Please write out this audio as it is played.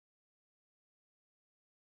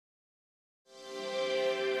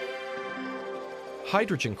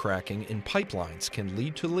Hydrogen cracking in pipelines can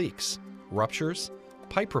lead to leaks, ruptures,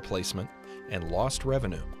 pipe replacement, and lost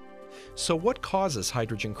revenue. So what causes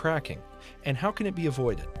hydrogen cracking, and how can it be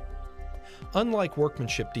avoided? Unlike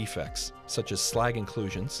workmanship defects, such as slag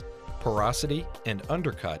inclusions, porosity, and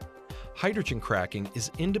undercut, hydrogen cracking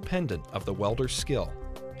is independent of the welder's skill.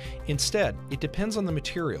 Instead, it depends on the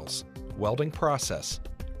materials, welding process,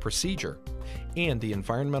 procedure, and the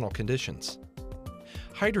environmental conditions.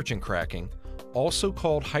 Hydrogen cracking, also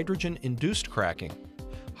called hydrogen-induced cracking,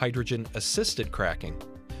 hydrogen-assisted cracking,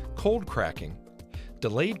 cold cracking,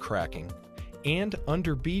 delayed cracking, and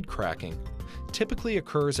under-bead cracking, typically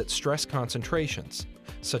occurs at stress concentrations,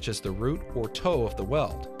 such as the root or toe of the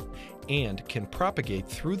weld, and can propagate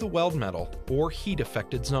through the weld metal or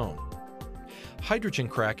heat-affected zone. Hydrogen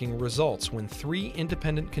cracking results when three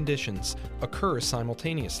independent conditions occur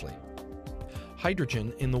simultaneously.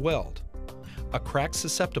 Hydrogen in the weld, a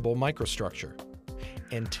crack-susceptible microstructure,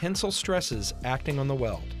 and tensile stresses acting on the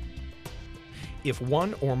weld. If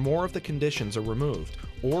one or more of the conditions are removed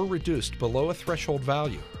or reduced below a threshold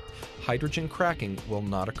value, hydrogen cracking will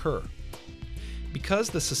not occur. Because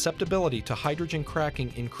the susceptibility to hydrogen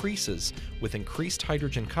cracking increases with increased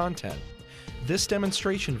hydrogen content, this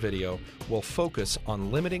demonstration video will focus on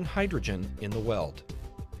limiting hydrogen in the weld.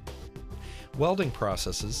 Welding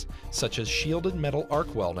processes, such as shielded metal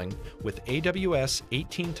arc welding with AWS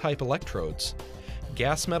 18 type electrodes,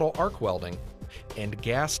 gas metal arc welding, and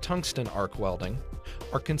gas tungsten arc welding,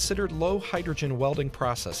 are considered low hydrogen welding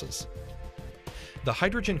processes. The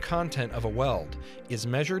hydrogen content of a weld is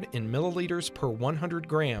measured in milliliters per 100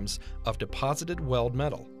 grams of deposited weld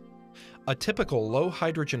metal. A typical low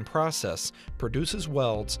hydrogen process produces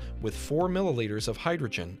welds with 4 milliliters of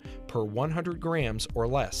hydrogen per 100 grams or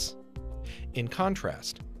less. In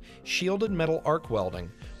contrast, shielded metal arc welding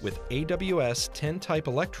with AWS 10 type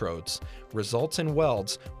electrodes results in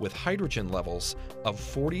welds with hydrogen levels of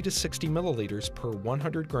 40 to 60 milliliters per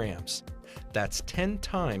 100 grams. That's 10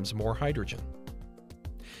 times more hydrogen.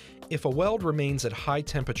 If a weld remains at high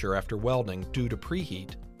temperature after welding due to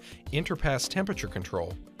preheat, interpass temperature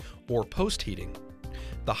control, or post-heating,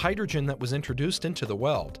 the hydrogen that was introduced into the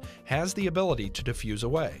weld has the ability to diffuse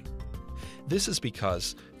away. This is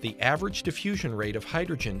because the average diffusion rate of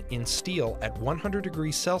hydrogen in steel at 100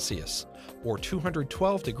 degrees Celsius or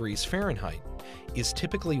 212 degrees Fahrenheit is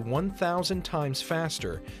typically 1,000 times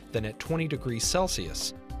faster than at 20 degrees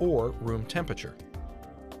Celsius or room temperature.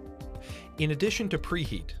 In addition to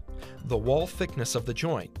preheat, the wall thickness of the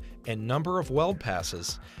joint and number of weld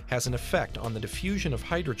passes has an effect on the diffusion of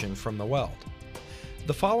hydrogen from the weld.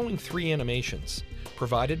 The following three animations,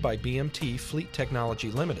 provided by BMT Fleet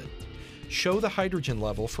Technology Limited, show the hydrogen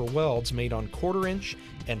level for welds made on 1/4 inch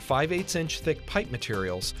and 5/8 inch thick pipe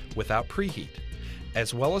materials without preheat,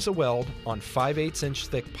 as well as a weld on 5/8 inch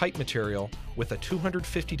thick pipe material with a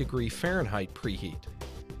 250 degree Fahrenheit preheat.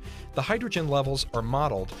 The hydrogen levels are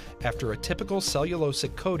modeled after a typical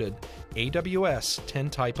cellulosic-coated AWS 10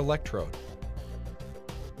 type electrode.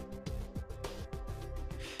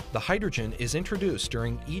 The hydrogen is introduced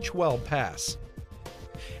during each weld pass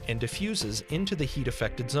and diffuses into the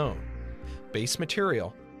heat-affected zone, base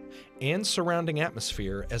material, and surrounding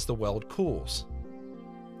atmosphere as the weld cools.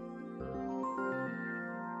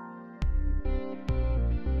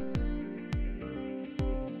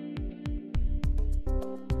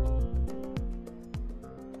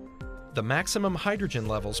 The maximum hydrogen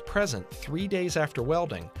levels present 3 days after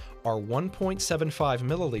welding are 1.75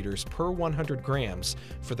 milliliters per 100 grams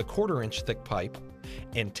for the 1/4 inch thick pipe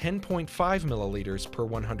and 10.5 milliliters per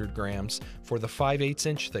 100 grams for the 5/8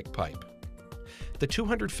 inch thick pipe. The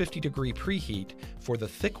 250 degree preheat for the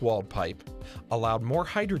thick walled pipe allowed more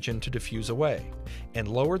hydrogen to diffuse away and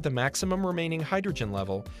lowered the maximum remaining hydrogen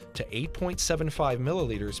level to 8.75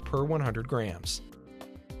 milliliters per 100 grams.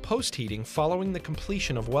 Post-heating following the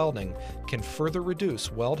completion of welding can further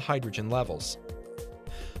reduce weld hydrogen levels.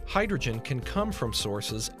 Hydrogen can come from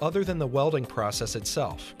sources other than the welding process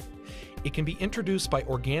itself. It can be introduced by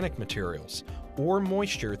organic materials or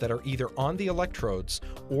moisture that are either on the electrodes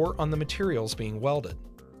or on the materials being welded.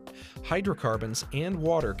 Hydrocarbons and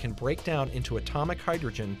water can break down into atomic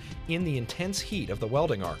hydrogen in the intense heat of the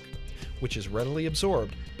welding arc, which is readily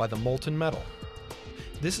absorbed by the molten metal.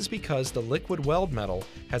 This is because the liquid weld metal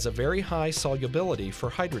has a very high solubility for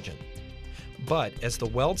hydrogen. But as the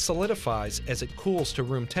weld solidifies as it cools to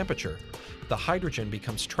room temperature, the hydrogen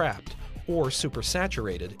becomes trapped or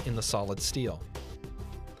supersaturated in the solid steel.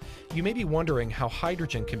 You may be wondering how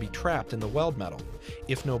hydrogen can be trapped in the weld metal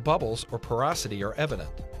if no bubbles or porosity are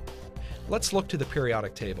evident. Let's look to the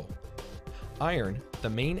periodic table. Iron, the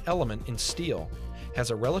main element in steel,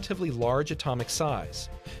 has a relatively large atomic size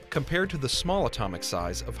compared to the small atomic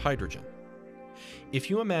size of hydrogen. If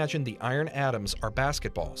you imagine the iron atoms are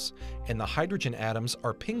basketballs and the hydrogen atoms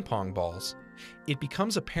are ping pong balls, it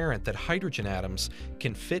becomes apparent that hydrogen atoms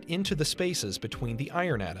can fit into the spaces between the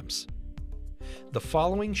iron atoms. The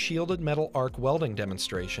following shielded metal arc welding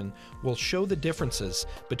demonstration will show the differences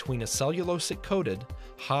between a cellulosic-coated,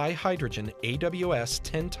 high-hydrogen AWS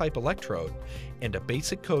 10-type electrode and a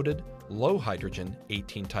basic-coated, low-hydrogen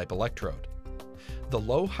 18-type electrode. The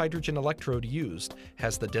low-hydrogen electrode used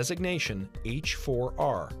has the designation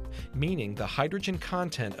H4R, meaning the hydrogen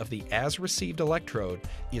content of the as-received electrode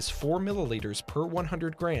is 4 milliliters per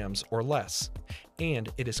 100 grams or less, and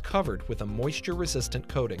it is covered with a moisture-resistant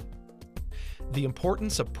coating. The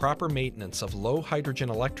importance of proper maintenance of low hydrogen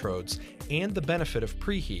electrodes and the benefit of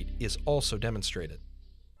preheat is also demonstrated.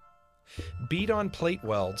 Bead-on plate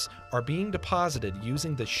welds are being deposited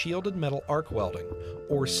using the shielded metal arc welding,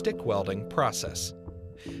 or stick welding, process.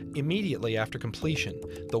 Immediately after completion,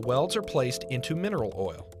 the welds are placed into mineral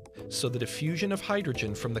oil, so the diffusion of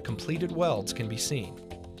hydrogen from the completed welds can be seen.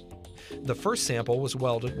 The first sample was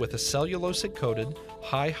welded with a cellulosic-coated,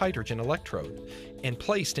 high-hydrogen electrode and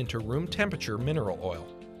placed into room temperature mineral oil.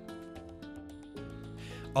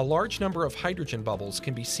 A large number of hydrogen bubbles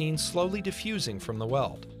can be seen slowly diffusing from the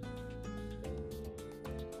weld.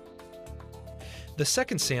 The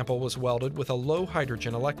second sample was welded with a low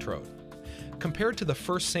hydrogen electrode. Compared to the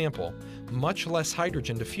first sample, much less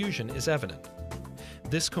hydrogen diffusion is evident.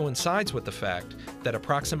 This coincides with the fact that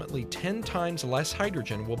approximately 10 times less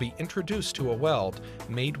hydrogen will be introduced to a weld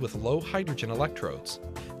made with low hydrogen electrodes,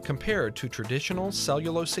 compared to traditional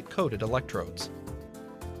cellulosic-coated electrodes.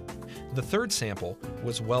 The third sample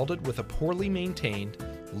was welded with a poorly maintained,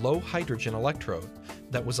 low hydrogen electrode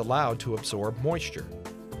that was allowed to absorb moisture.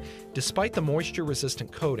 Despite the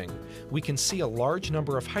moisture-resistant coating, we can see a large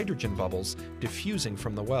number of hydrogen bubbles diffusing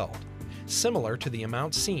from the weld, similar to the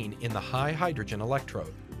amount seen in the high hydrogen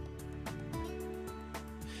electrode.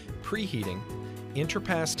 Preheating,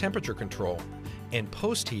 interpass temperature control, and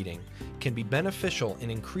post-heating can be beneficial in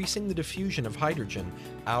increasing the diffusion of hydrogen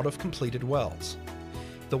out of completed welds.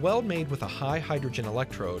 The weld made with a high hydrogen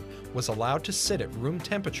electrode was allowed to sit at room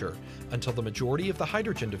temperature until the majority of the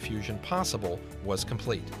hydrogen diffusion possible was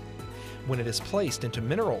complete. When it is placed into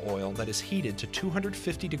mineral oil that is heated to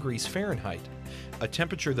 250 degrees Fahrenheit, a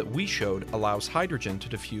temperature that we showed allows hydrogen to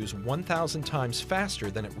diffuse 1,000 times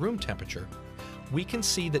faster than at room temperature, we can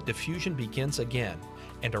see that diffusion begins again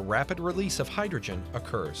and a rapid release of hydrogen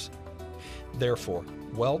occurs. Therefore,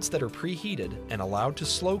 welds that are preheated and allowed to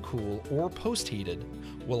slow cool or post-heated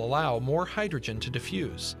will allow more hydrogen to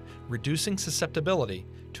diffuse, reducing susceptibility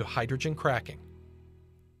to hydrogen cracking.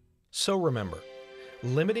 So remember,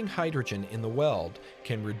 limiting hydrogen in the weld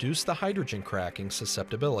can reduce the hydrogen cracking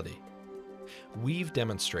susceptibility. We've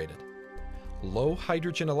demonstrated. Low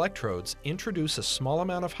hydrogen electrodes introduce a small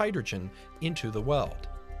amount of hydrogen into the weld.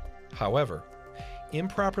 However,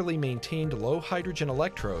 improperly maintained low hydrogen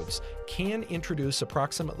electrodes can introduce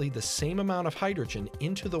approximately the same amount of hydrogen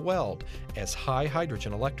into the weld as high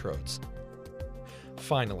hydrogen electrodes.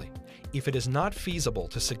 Finally, if it is not feasible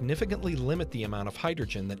to significantly limit the amount of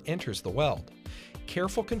hydrogen that enters the weld,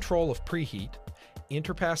 careful control of preheat,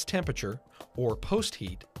 interpass temperature, or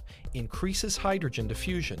post-heat increases hydrogen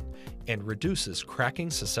diffusion and reduces cracking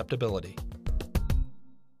susceptibility.